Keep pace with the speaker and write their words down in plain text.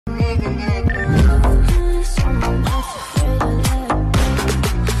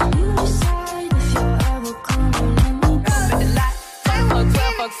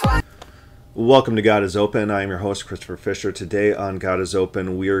Welcome to God is Open. I am your host, Christopher Fisher. Today on God is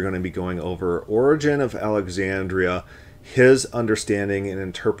Open, we are going to be going over Origen of Alexandria, his understanding and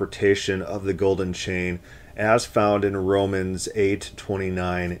interpretation of the golden chain as found in Romans 8,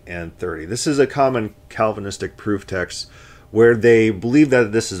 29, and 30. This is a common Calvinistic proof text where they believe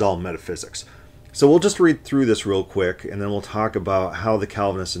that this is all metaphysics. So we'll just read through this real quick, and then we'll talk about how the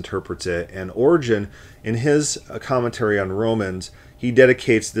Calvinist interprets it. And Origen, in his commentary on Romans, he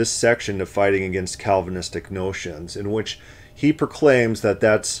dedicates this section to fighting against Calvinistic notions, in which he proclaims that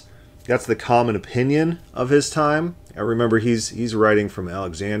that's the common opinion of his time. I remember he's writing from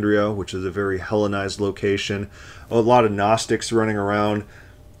Alexandria, which is a very Hellenized location. A lot of Gnostics running around.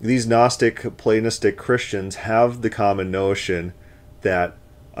 These Gnostic, Platonistic Christians have the common notion that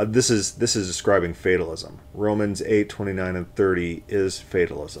this is describing fatalism. Romans 8, 29, and 30 is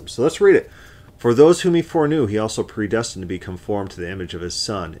fatalism. So let's read it. For those whom he foreknew, he also predestined to be conformed to the image of his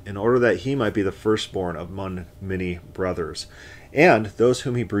Son, in order that he might be the firstborn among many brothers. And those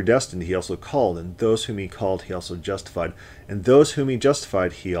whom he predestined, he also called, and those whom he called, he also justified, and those whom he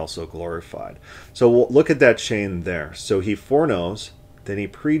justified, he also glorified. So we'll look at that chain there. So he foreknows, then he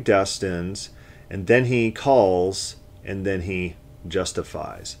predestines, and then he calls, and then he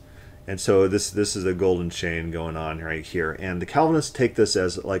justifies. And so this is a golden chain going on right here. And the Calvinists take this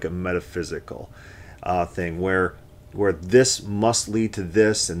as like a metaphysical thing where this must lead to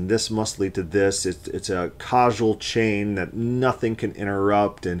this and this must lead to this. It's a causal chain that nothing can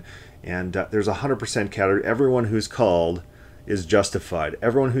interrupt, and there's 100% category. Everyone who's called is justified.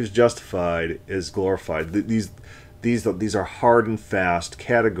 Everyone who's justified is glorified. These are hard and fast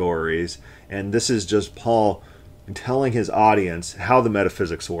categories, and this is just Paul telling his audience how the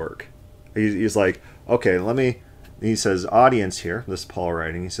metaphysics work. He's like, okay, he says, audience here, this is Paul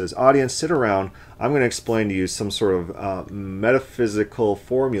writing, he says, audience, sit around, I'm going to explain to you some sort of metaphysical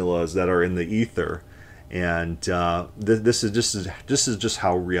formulas that are in the ether, and this is just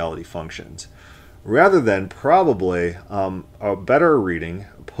how reality functions. Rather than probably a better reading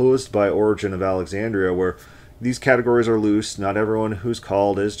posed by Origen of Alexandria, where these categories are loose, not everyone who's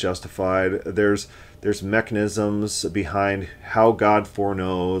called is justified, there's mechanisms behind how God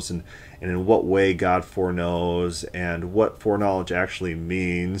foreknows and in what way God foreknows and what foreknowledge actually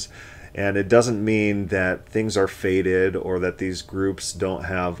means. And it doesn't mean that things are fated or that these groups don't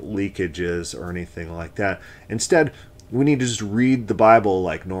have leakages or anything like that. Instead, we need to just read the Bible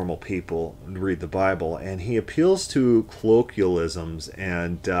like normal people read the Bible. And he appeals to colloquialisms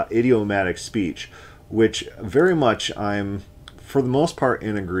and idiomatic speech, which very much I'm, for the most part,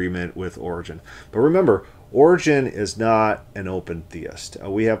 in agreement with Origen. But remember, Origen is not an open theist.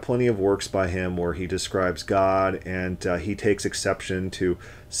 We have plenty of works by him where he describes God, and he takes exception to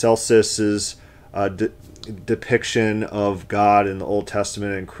Celsus's depiction of God in the Old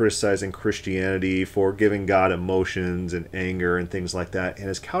Testament and criticizing Christianity for giving God emotions and anger and things like that. And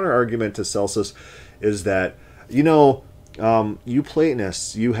his counter-argument to Celsus is that, you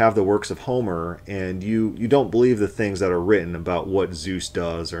Platonists, you have the works of Homer, and you don't believe the things that are written about what Zeus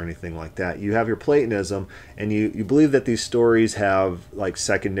does or anything like that. You have your Platonism, and you believe that these stories have like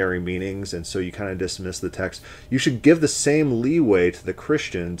secondary meanings, and so you kind of dismiss the text. You should give the same leeway to the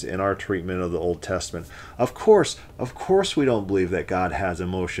Christians in our treatment of the Old Testament. Of course we don't believe that God has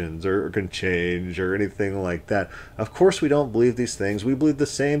emotions or can change or anything like that. Of course we don't believe these things. We believe the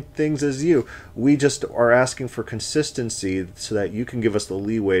same things as you. We just are asking for consistency so that you can give us the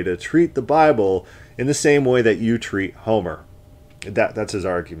leeway to treat the Bible in the same way that you treat Homer. That's his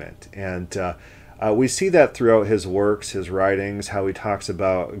argument. And we see that throughout his works, his writings, how he talks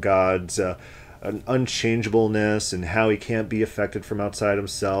about God's unchangeableness and how he can't be affected from outside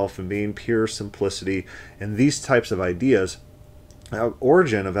himself and being pure simplicity and these types of ideas.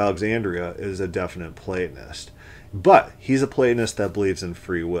 Origen of Alexandria is a definite Platonist. But he's a Platonist that believes in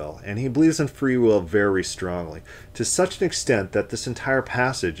free will, and he believes in free will very strongly, to such an extent that this entire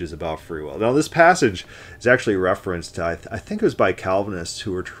passage is about free will. Now, this passage is actually referenced, I think it was by Calvinists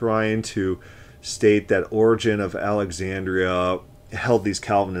who were trying to state that Origen of Alexandria held these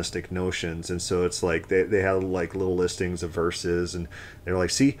Calvinistic notions, and so it's like they had like little listings of verses, and they're like,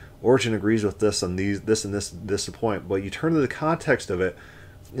 see, Origen agrees with this on this point, but you turn to the context of it,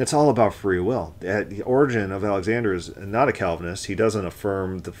 it's all about free will. Origen of Alexandria is not a Calvinist. He doesn't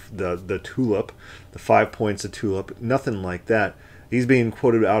affirm the tulip, the 5 points of tulip, nothing like that. He's being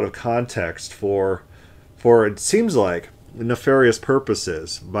quoted out of context for it seems like nefarious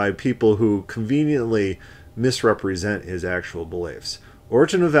purposes by people who conveniently misrepresent his actual beliefs.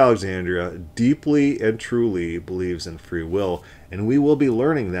 Origen of Alexandria deeply and truly believes in free will, and we will be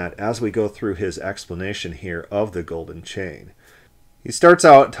learning that as we go through his explanation here of the golden chain. He starts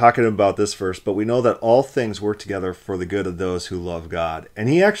out talking about this verse, but we know that all things work together for the good of those who love God. And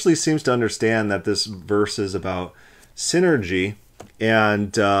he actually seems to understand that this verse is about synergy.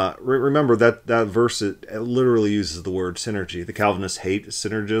 And remember that verse, it literally uses the word synergy. The Calvinists hate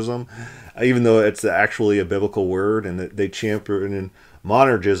synergism, even though it's actually a biblical word, and they champion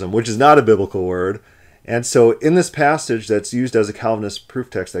monergism, which is not a biblical word. And so in this passage that's used as a Calvinist proof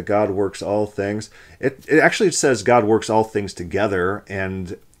text that God works all things, it actually says God works all things together,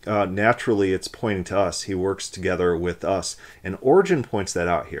 and naturally it's pointing to us. He works together with us. And Origen points that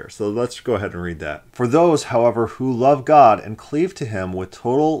out here. So let's go ahead and read that. For those, however, who love God and cleave to him with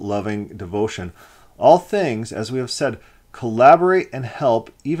total loving devotion, all things, as we have said, collaborate and help,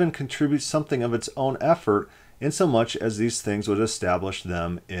 even contribute something of its own effort, insomuch as these things would establish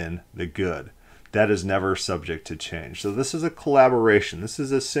them in the good. That is never subject to change. So this is a collaboration. This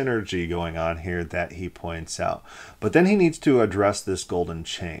is a synergy going on here that he points out. But then he needs to address this golden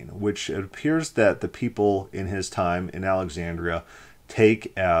chain, which it appears that the people in his time in Alexandria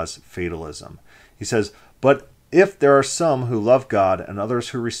take as fatalism. He says, but if there are some who love God and others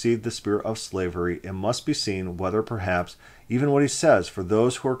who receive the spirit of slavery, it must be seen whether perhaps even what he says, for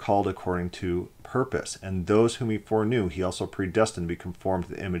those who are called according to purpose, and those whom he foreknew, he also predestined to be conformed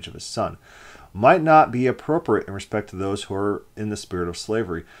to the image of his Son, might not be appropriate in respect to those who are in the spirit of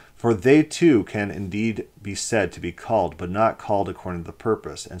slavery. For they too can indeed be said to be called, but not called according to the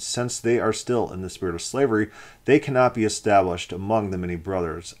purpose. And since they are still in the spirit of slavery, they cannot be established among the many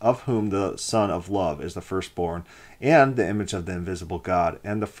brothers, of whom the Son of love is the firstborn, and the image of the invisible God,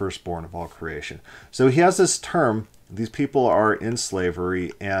 and the firstborn of all creation. So he has this term, these people are in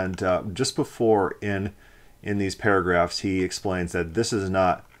slavery, and just before in these paragraphs, he explains that this is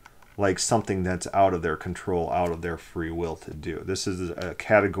not like something that's out of their control, out of their free will to do. This is a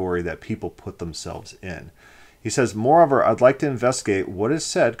category that people put themselves in. He says, moreover, I'd like to investigate what is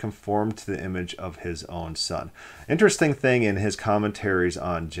said conformed to the image of his own Son. Interesting thing in his commentaries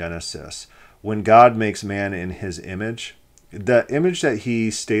on Genesis, when God makes man in his image, the image that he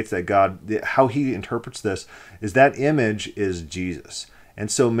states that God, how he interprets this, is that image is Jesus.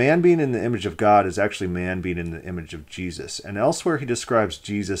 And so man being in the image of God is actually man being in the image of Jesus. And elsewhere he describes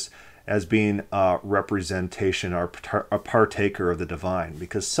Jesus as being a representation or a partaker of the divine.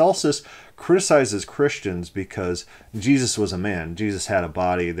 Because Celsus criticizes Christians because Jesus was a man. Jesus had a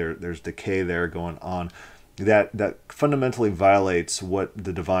body. There's decay there going on. That fundamentally violates what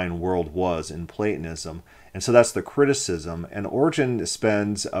the divine world was in Platonism. And so that's the criticism. And Origen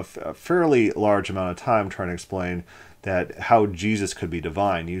spends a fairly large amount of time trying to explain that how Jesus could be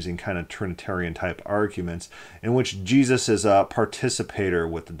divine, using kind of Trinitarian type arguments, in which Jesus is a participator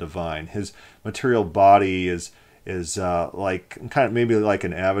with the divine. His material body is like kind of maybe like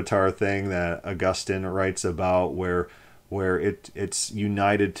an avatar thing that Augustine writes about, where it's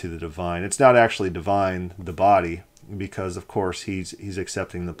united to the divine. It's not actually divine, the body, because of course he's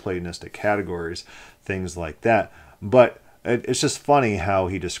accepting the Platonistic categories, things like that. But it's just funny how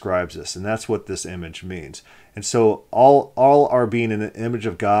he describes this, and that's what this image means. And so all are being in the image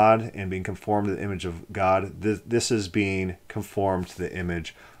of God and being conformed to the image of God. This is being conformed to the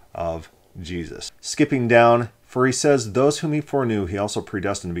image of Jesus. Skipping down, for he says, those whom he foreknew, he also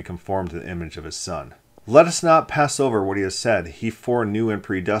predestined to be conformed to the image of his Son. Let us not pass over what he has said, he foreknew and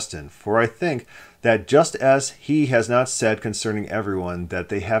predestined. For I think that just as he has not said concerning everyone that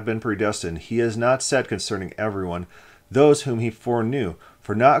they have been predestined, he has not said concerning everyone those whom he foreknew.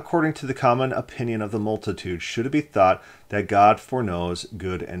 For not according to the common opinion of the multitude should it be thought that God foreknows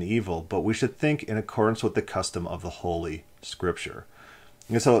good and evil, but we should think in accordance with the custom of the Holy Scripture.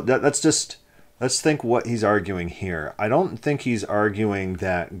 And so let's think what he's arguing here. I don't think he's arguing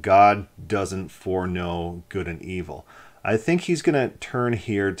that God doesn't foreknow good and evil. I think he's going to turn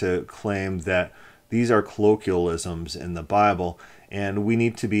here to claim that these are colloquialisms in the Bible, and we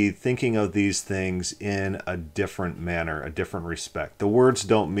need to be thinking of these things in a different manner, a different respect. The words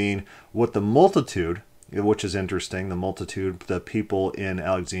don't mean what the multitude, which is interesting, the multitude, the people in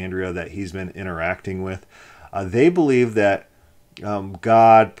Alexandria that he's been interacting with, they believe that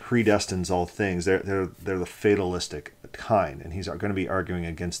God predestines all things. They're the fatalistic kind, and he's going to be arguing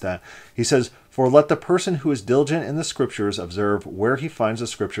against that. He says, for let the person who is diligent in the Scriptures observe where he finds the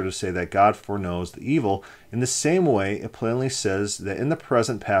Scripture to say that God foreknows the evil. In the same way, it plainly says that in the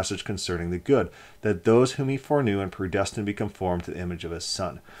present passage concerning the good, that those whom he foreknew and predestined to be conformed to the image of his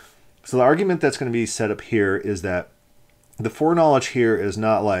Son. So the argument that's going to be set up here is that the foreknowledge here is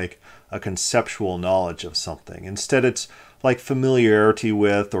not like a conceptual knowledge of something. Instead, it's like familiarity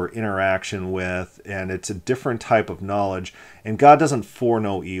with or interaction with, and it's a different type of knowledge. And God doesn't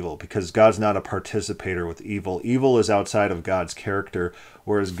foreknow evil because God's not a participator with evil. Evil is outside of God's character,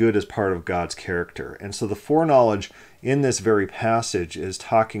 whereas good is part of God's character. And so the foreknowledge in this very passage is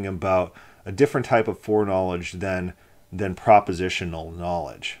talking about a different type of foreknowledge than propositional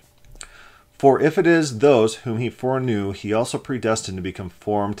knowledge. For if it is those whom he foreknew, he also predestined to be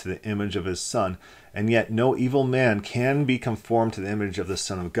conformed to the image of his Son, and yet no evil man can be conformed to the image of the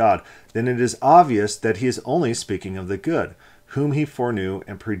Son of God, then it is obvious that he is only speaking of the good, whom he foreknew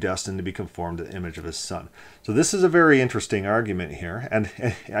and predestined to be conformed to the image of his Son. So this is a very interesting argument here, and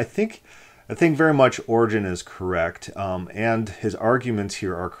I think very much Origen is correct, and his arguments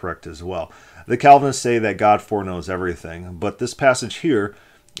here are correct as well. The Calvinists say that God foreknows everything, but this passage here,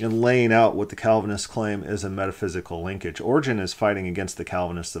 in laying out what the Calvinists claim is a metaphysical linkage, Origen is fighting against the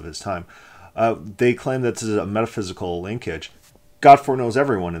Calvinists of his time. They claim that this is a metaphysical linkage. God foreknows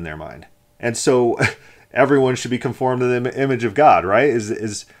everyone in their mind, and so everyone should be conformed to the image of God, right?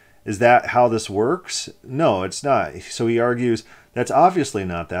 Is that how this works? No, it's not. So he argues that's obviously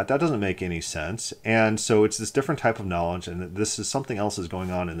not that. That doesn't make any sense. And so it's this different type of knowledge, and this is something else is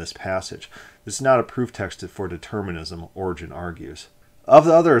going on in this passage. This is not a proof text for determinism, Origen argues. Of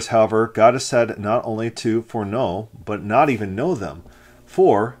the others, however, God is said not only to foreknow, but not even know them.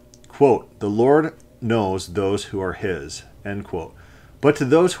 For, quote, the Lord knows those who are his, end quote. But to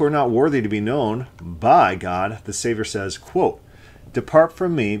those who are not worthy to be known by God, the Savior says, quote, depart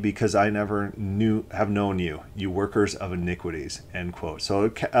from me, because I never have known you, you workers of iniquities, end quote.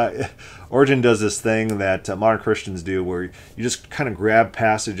 So Origen does this thing that modern Christians do, where you just kind of grab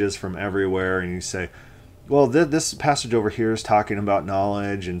passages from everywhere and you say, well, this passage over here is talking about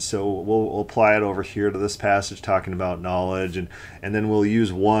knowledge, and so we'll apply it over here to this passage talking about knowledge, and then we'll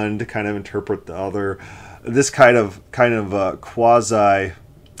use one to kind of interpret the other. This kind of quasi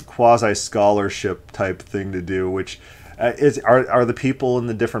scholarship type thing to do, which are the people in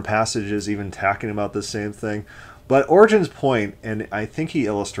the different passages even talking about the same thing? But Origen's point, and I think he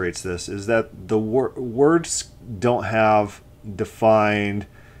illustrates this, is that the words don't have defined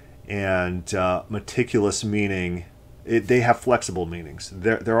and meticulous meaning. They have flexible meanings.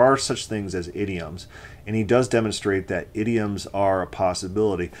 There are such things as idioms, and he does demonstrate that idioms are a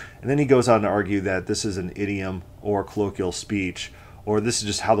possibility. And then he goes on to argue that this is an idiom or colloquial speech, or this is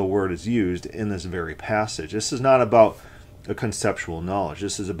just how the word is used in this very passage. This is not about a conceptual knowledge.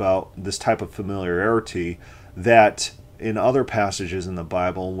 This is about this type of familiarity that in other passages in the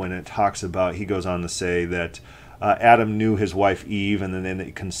Bible, when it talks about, he goes on to say that Adam knew his wife Eve, and then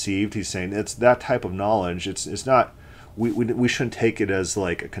it conceived. He's saying it's that type of knowledge. It's not. We shouldn't take it as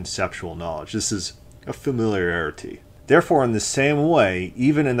like a conceptual knowledge. This is a familiarity. Therefore, in the same way,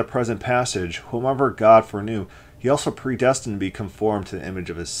 even in the present passage, whomever God foreknew, he also predestined to be conformed to the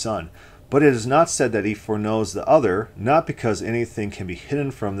image of his Son. But it is not said that he foreknows the other, not because anything can be hidden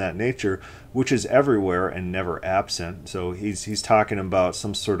from that nature, which is everywhere and never absent. So he's talking about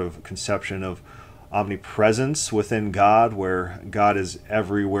some sort of conception of omnipresence within God, where God is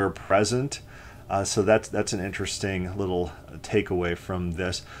everywhere present. So that's an interesting little takeaway from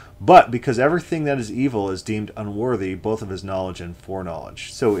this. But because everything that is evil is deemed unworthy, both of his knowledge and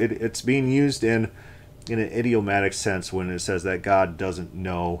foreknowledge. So it's being used in an idiomatic sense when it says that God doesn't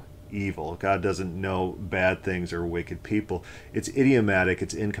know evil. God doesn't know bad things or wicked people. It's idiomatic.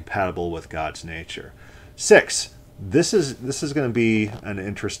 It's incompatible with God's nature. 6. This is going to be an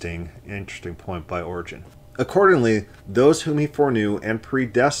interesting point by Origen. Accordingly, those whom he foreknew and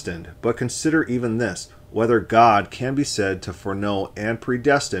predestined, but consider even this, whether God can be said to foreknow and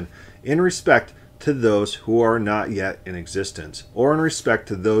predestine in respect to those who are not yet in existence, or in respect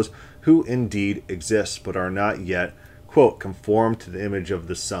to those who indeed exist, but are not yet, quote, conformed to the image of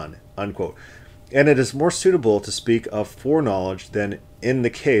the Son, unquote. And it is more suitable to speak of foreknowledge than in the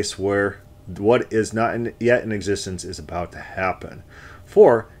case where what is not yet in existence is about to happen.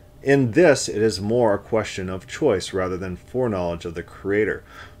 For in this it is more a question of choice rather than foreknowledge of the Creator.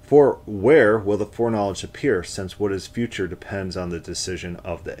 For where will the foreknowledge appear, since what is future depends on the decision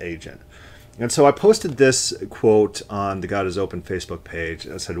of the agent? And so I posted this quote on the God is Open Facebook page.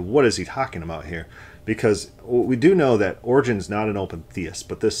 I said, what is he talking about here? Because we do know that Origen is not an open theist,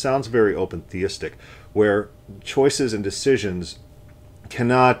 but this sounds very open theistic, where choices and decisions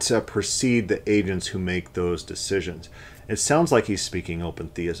cannot precede the agents who make those decisions. It sounds like he's speaking open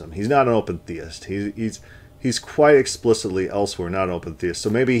theism. He's not an open theist. He's quite explicitly elsewhere not an open theist. So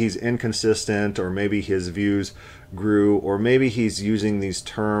maybe he's inconsistent, or maybe his views grew, or maybe he's using these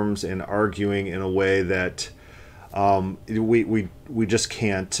terms and arguing in a way that we just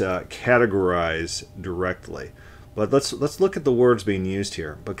can't categorize directly. But let's look at the words being used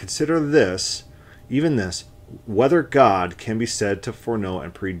here. But consider this, even this, whether God can be said to foreknow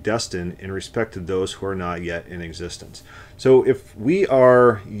and predestine in respect to those who are not yet in existence. So if we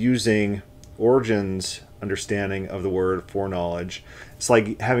are using Origen's understanding of the word foreknowledge, it's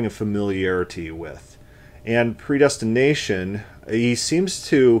like having a familiarity with. And predestination, he seems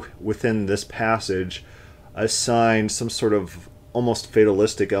to, within this passage, assign some sort of almost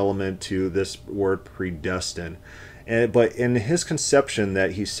fatalistic element to this word predestine. But in his conception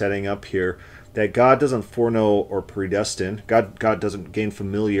that he's setting up here, that God doesn't foreknow or predestine, God doesn't gain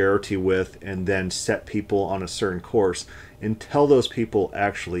familiarity with and then set people on a certain course until those people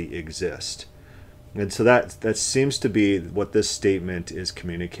actually exist. And so that seems to be what this statement is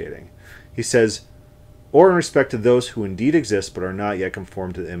communicating. He says, or in respect to those who indeed exist but are not yet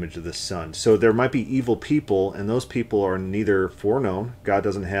conformed to the image of the Son. So there might be evil people, and those people are neither foreknown, God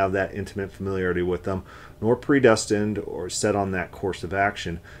doesn't have that intimate familiarity with them, nor predestined or set on that course of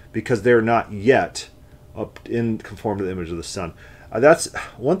action, because they're not yet conformed to the image of the Son. That's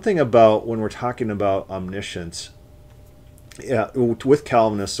one thing about when we're talking about omniscience. Yeah, with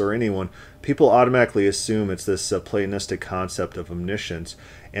Calvinists or anyone, people automatically assume it's this Platonistic concept of omniscience,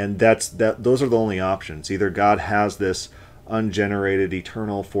 and those are the only options. Either God has this ungenerated,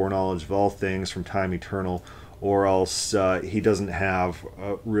 eternal foreknowledge of all things from time eternal, or else he doesn't have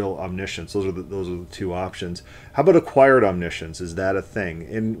real omniscience. Those are the two options. How about acquired omniscience? Is that a thing?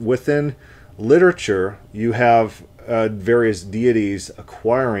 And within literature, you have various deities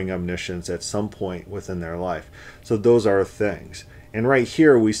acquiring omniscience at some point within their life. So those are things. And right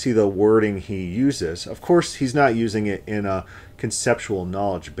here we see the wording he uses. Of course, he's not using it in a conceptual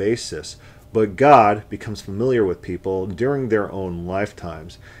knowledge basis, but God becomes familiar with people during their own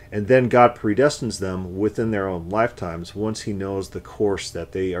lifetimes. And then God predestines them within their own lifetimes once he knows the course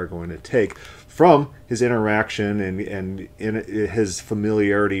that they are going to take from his interaction and in his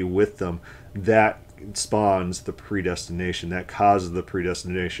familiarity with them. That spawns the predestination, that causes the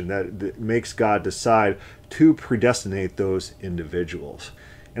predestination, that makes God decide to predestinate those individuals.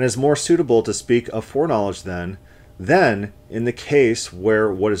 And it's more suitable to speak of foreknowledge then in the case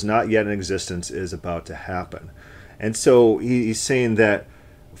where what is not yet in existence is about to happen. And so he's saying that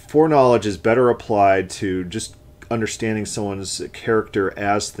foreknowledge is better applied to just understanding someone's character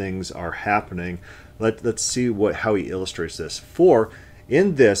as things are happening. Let's see how he illustrates this. For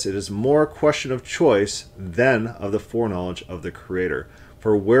in this, it is more a question of choice than of the foreknowledge of the Creator.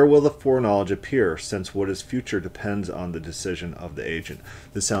 For where will the foreknowledge appear, since what is future depends on the decision of the agent?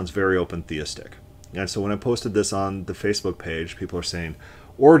 This sounds very open theistic. And so when I posted this on the Facebook page, people are saying,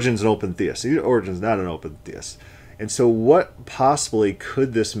 Origen's an open theist. Origen's not an open theist. And so what possibly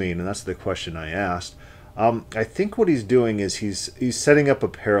could this mean? And that's the question I asked. I think what he's doing is he's setting up a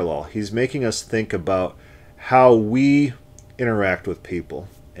parallel. He's making us think about how we interact with people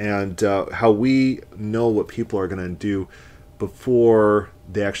and how we know what people are going to do before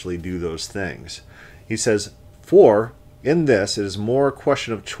they actually do those things. He says, for in this it is more a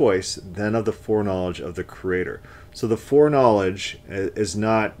question of choice than of the foreknowledge of the Creator. So the foreknowledge is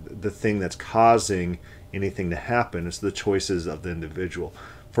not the thing that's causing anything to happen, it's the choices of the individual.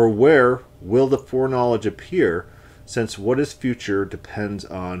 For where will the foreknowledge appear, since what is future depends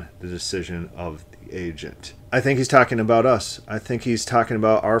on the decision of the agent? I think he's talking about us. I think he's talking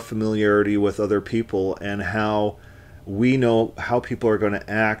about our familiarity with other people and how we know how people are going to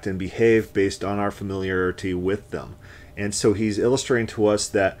act and behave based on our familiarity with them. And so he's illustrating to us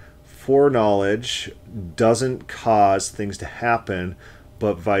that foreknowledge doesn't cause things to happen,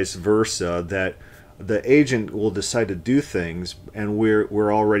 but vice versa, that the agent will decide to do things and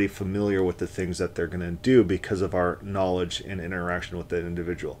we're already familiar with the things that they're going to do because of our knowledge and interaction with that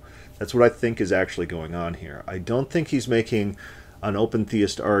individual. That's what I think is actually going on here. I don't think he's making an open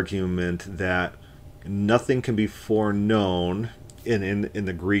theist argument that nothing can be foreknown in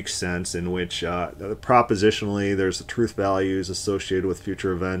the Greek sense, in which propositionally there's the truth values associated with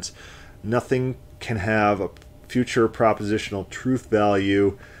future events. Nothing can have a future propositional truth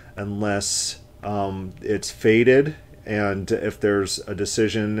value unless it's fated, and if there's a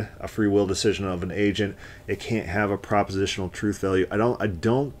decision, a free will decision of an agent, it can't have a propositional truth value. I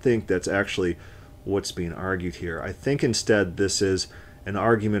don't think that's actually what's being argued here. I think instead this is an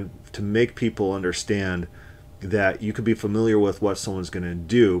argument to make people understand that you could be familiar with what someone's going to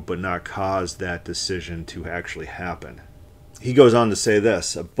do, but not cause that decision to actually happen. He goes on to say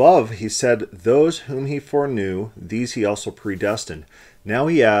this. Above, he said, those whom he foreknew, these he also predestined. Now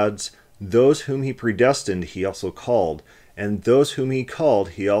he adds, those whom he predestined, he also called. And those whom he called,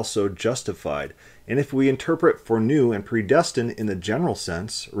 he also justified. And if we interpret foreknew and predestined in the general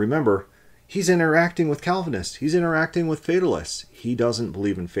sense, remember, he's interacting with Calvinists. He's interacting with fatalists. He doesn't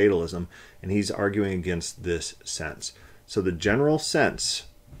believe in fatalism, and he's arguing against this sense. So the general sense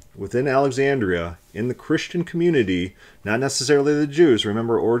within Alexandria, in the Christian community, not necessarily the Jews.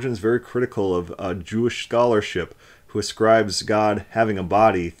 Remember, Origen's very critical of Jewish scholarship, who ascribes God having a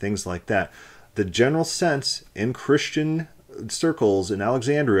body, things like that. The general sense in Christian circles in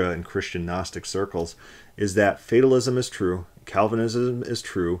Alexandria, in Christian Gnostic circles, is that fatalism is true, Calvinism is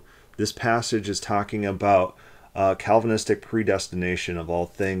true. This passage is talking about Calvinistic predestination of all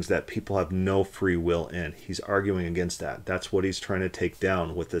things, that people have no free will in. He's arguing against that. That's what he's trying to take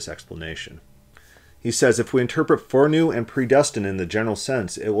down with this explanation. He says, if we interpret foreknew and predestined in the general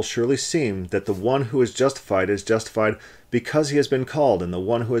sense, it will surely seem that the one who is justified because he has been called, and the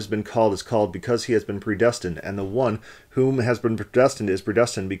one who has been called is called because he has been predestined, and the one whom has been predestined is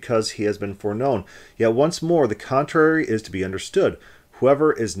predestined because he has been foreknown. Yet once more, the contrary is to be understood.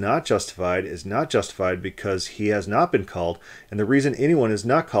 Whoever is not justified because he has not been called, and the reason anyone is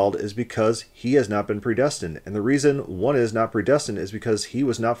not called is because he has not been predestined, and the reason one is not predestined is because he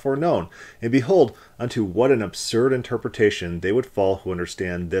was not foreknown. And behold, unto what an absurd interpretation they would fall who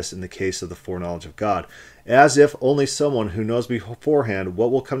understand this in the case of the foreknowledge of God, as if only someone who knows beforehand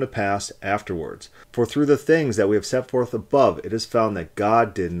what will come to pass afterwards. For through the things that we have set forth above, it is found that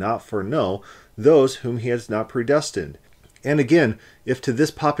God did not foreknow those whom he has not predestined. And again, if to this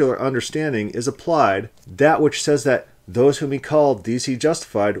popular understanding is applied that which says that those whom he called, these he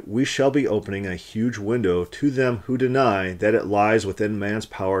justified, we shall be opening a huge window to them who deny that it lies within man's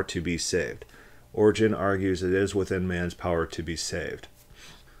power to be saved. Origen argues it is within man's power to be saved.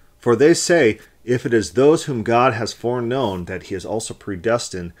 For they say, if it is those whom God has foreknown, that he is also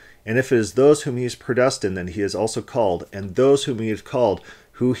predestined, and if it is those whom he has predestined, then he is also called, and those whom he has called,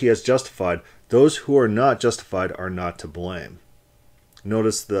 who he has justified, those who are not justified are not to blame.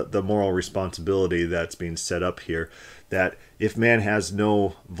 Notice the moral responsibility that's being set up here, that if man has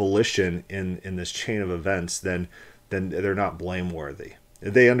no volition in this chain of events, then they're not blameworthy.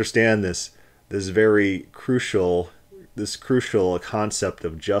 They understand this very crucial concept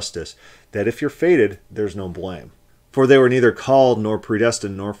of justice, that if you're fated, there's no blame. For they were neither called nor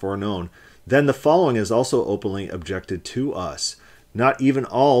predestined nor foreknown. Then the following is also openly objected to us. Not even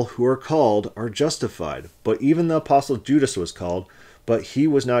all who are called are justified, but even the apostle Judas was called, but he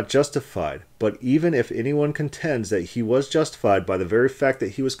was not justified. But even if anyone contends that he was justified by the very fact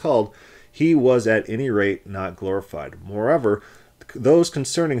that he was called, he was at any rate not glorified. Moreover, those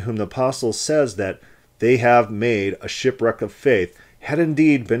concerning whom the apostle says that they have made a shipwreck of faith had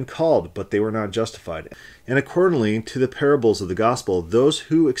indeed been called, but they were not justified. And accordingly to the parables of the gospel, those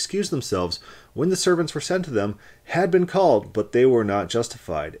who excused themselves when the servants were sent to them had been called, but they were not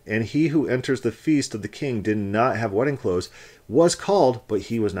justified. And he who enters the feast of the king did not have wedding clothes, was called, but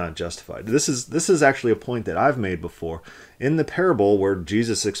he was not justified. This is actually a point that I've made before. In the parable where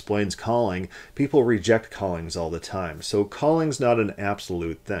Jesus explains calling, people reject callings all the time. So calling's not an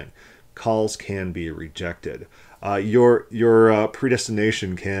absolute thing. Calls can be rejected. Your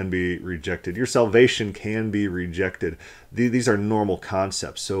predestination can be rejected. Your salvation can be rejected. These are normal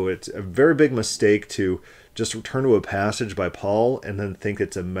concepts. So it's a very big mistake to just return to a passage by Paul and then think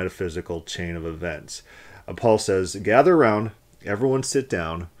it's a metaphysical chain of events. Paul says, gather around, everyone sit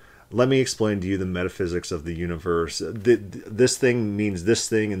down. Let me explain to you the metaphysics of the universe. This thing means this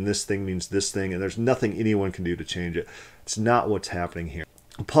thing, and this thing means this thing, and there's nothing anyone can do to change it. It's not what's happening here.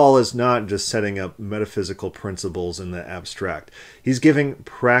 Paul is not just setting up metaphysical principles in the abstract. He's giving a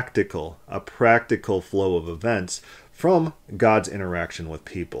practical flow of events from God's interaction with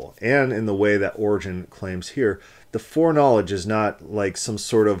people. And in the way that Origen claims here, the foreknowledge is not like some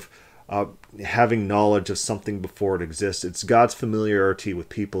sort of having knowledge of something before it exists. It's God's familiarity with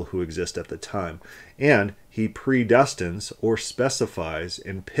people who exist at the time. And he predestines or specifies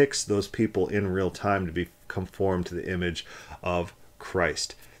and picks those people in real time to be conformed to the image of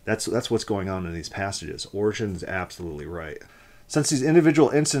Christ. That's what's going on in these passages. Origen's absolutely right. Since these individual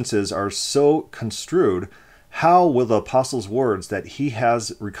instances are so construed, how will the apostle's words that he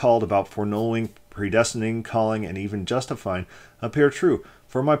has recalled about foreknowing, predestining, calling, and even justifying appear true?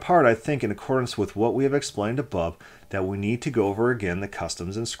 For my part, I think, in accordance with what we have explained above, that we need to go over again the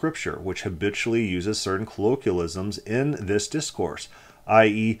customs in Scripture, which habitually uses certain colloquialisms in this discourse,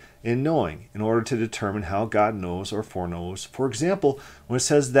 i.e., in knowing, in order to determine how God knows or foreknows. For example, when it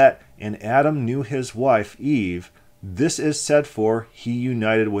says that, and Adam knew his wife, Eve, this is said for, he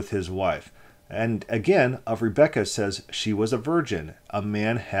united with his wife. And again, of Rebekah says, she was a virgin, a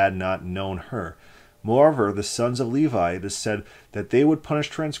man had not known her. Moreover, the sons of Levi, it is said that they would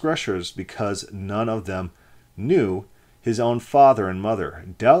punish transgressors because none of them knew. his own father and mother.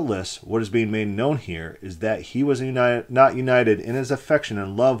 Doubtless, what is being made known here is that he was not united in his affection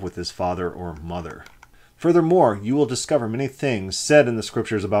and love with his father or mother. Furthermore, you will discover many things said in the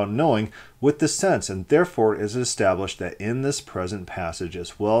Scriptures about knowing with this sense, and therefore it is established that in this present passage,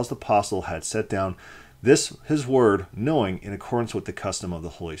 as well as the apostle had set down this his word, knowing in accordance with the custom of the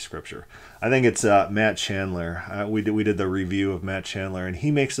Holy Scripture. I think it's Matt Chandler. We did the review of Matt Chandler, and he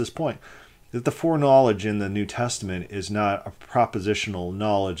makes this point that the foreknowledge in the New Testament is not a propositional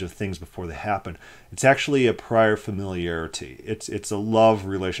knowledge of things before they happen. It's actually a prior familiarity. It's a love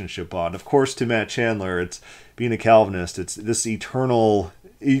relationship bond. Of course, to Matt Chandler, it's being a Calvinist. It's this eternal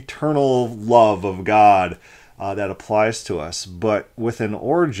love of God that applies to us. But with an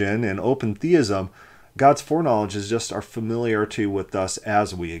Origen and open theism, God's foreknowledge is just our familiarity with us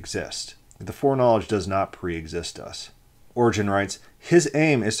as we exist. The foreknowledge does not pre-exist us. Origen writes, his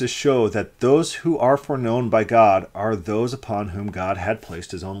aim is to show that those who are foreknown by God are those upon whom God had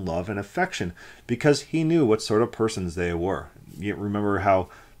placed his own love and affection, because he knew what sort of persons they were. You remember how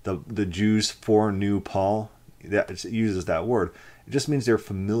the Jews foreknew Paul? It uses that word. It just means they're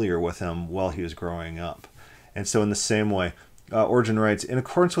familiar with him while he was growing up. And so in the same way, Origen writes, in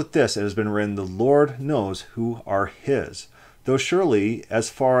accordance with this, it has been written, the Lord knows who are his. Though surely,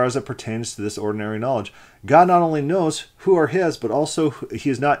 as far as it pertains to this ordinary knowledge, God not only knows who are his, but also he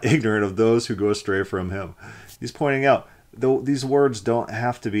is not ignorant of those who go astray from him. He's pointing out, though these words don't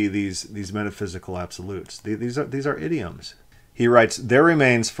have to be these metaphysical absolutes. These are idioms. He writes, there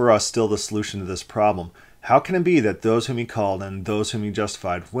remains for us still the solution to this problem. How can it be that those whom he called and those whom he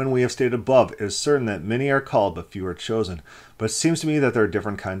justified, when we have stated above, it is certain that many are called but few are chosen? But it seems to me that there are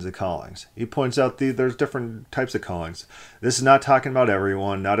different kinds of callings. He points out there's different types of callings. This is not talking about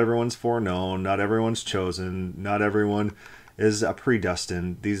everyone. Not everyone's foreknown. Not everyone's chosen. Not everyone is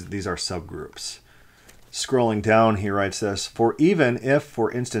predestined. These are subgroups. Scrolling down, he writes this, for even if,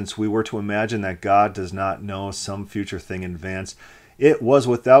 for instance, we were to imagine that God does not know some future thing in advance, it was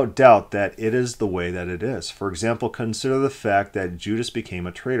without doubt that it is the way that it is. For example, consider the fact that Judas became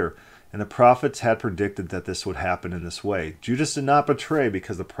a traitor, and the prophets had predicted that this would happen in this way. Judas did not betray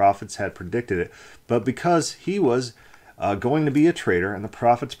because the prophets had predicted it, but because he was going to be a traitor, and the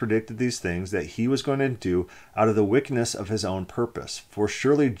prophets predicted these things that he was going to do out of the wickedness of his own purpose. For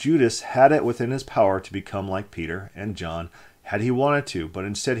surely Judas had it within his power to become like Peter and John, had he wanted to, but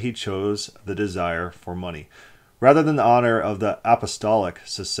instead he chose the desire for money, rather than the honor of the apostolic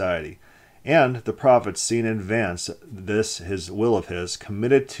society. And the prophets, seeing in advance this his will of his,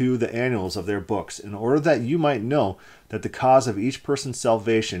 committed to the annals of their books, in order that you might know that the cause of each person's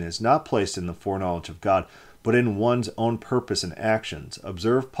salvation is not placed in the foreknowledge of God, but in one's own purpose and actions.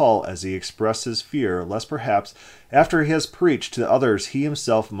 Observe Paul as he expresses fear, lest perhaps, after he has preached to others, he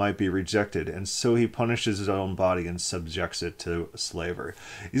himself might be rejected, and so he punishes his own body and subjects it to slavery.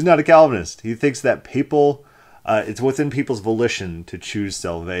 He's not a Calvinist. He thinks that it's within people's volition to choose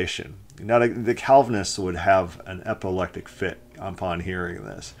salvation. The Calvinists would have an epileptic fit upon hearing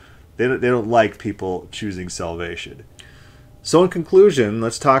this. They don't like people choosing salvation. So in conclusion,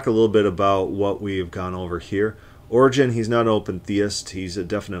 let's talk a little bit about what we've gone over here. Origen, he's not an open theist. He's a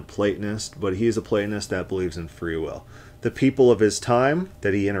definite Platonist, but he's a Platonist that believes in free will. The people of his time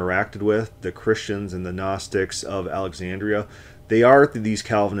that he interacted with, the Christians and the Gnostics of Alexandria, they are these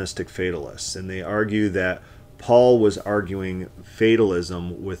Calvinistic fatalists, and they argue that Paul was arguing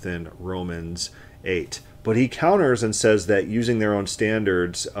fatalism within Romans 8. But he counters and says that using their own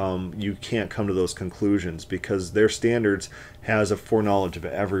standards, you can't come to those conclusions because their standards has a foreknowledge of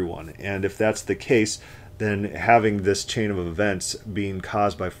everyone. And if that's the case, then having this chain of events being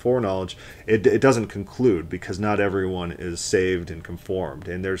caused by foreknowledge, it doesn't conclude because not everyone is saved and conformed.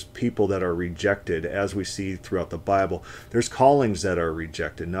 And there's people that are rejected, as we see throughout the Bible. There's callings that are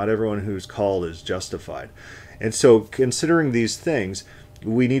rejected. Not everyone who's called is justified. And so considering these things,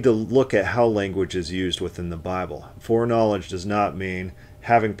 we need to look at how language is used within the Bible. Foreknowledge does not mean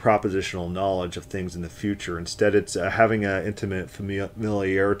having propositional knowledge of things in the future. Instead, it's having an intimate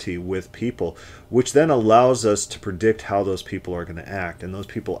familiarity with people, which then allows us to predict how those people are going to act, and those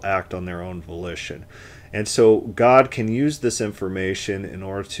people act on their own volition. And so God can use this information in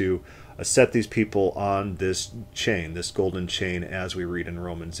order to set these people on this chain, this golden chain, as we read in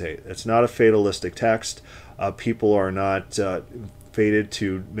Romans 8. It's not a fatalistic text. People are not fated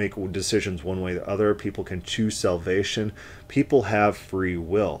to make decisions one way or the other. People can choose salvation. People have free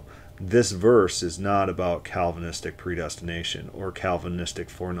will. This verse is not about Calvinistic predestination or Calvinistic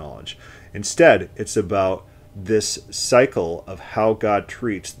foreknowledge. Instead, it's about this cycle of how God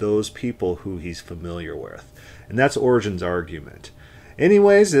treats those people who he's familiar with. And that's Origen's argument.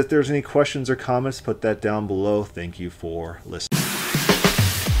 Anyways, if there's any questions or comments, put that down below. Thank you for listening.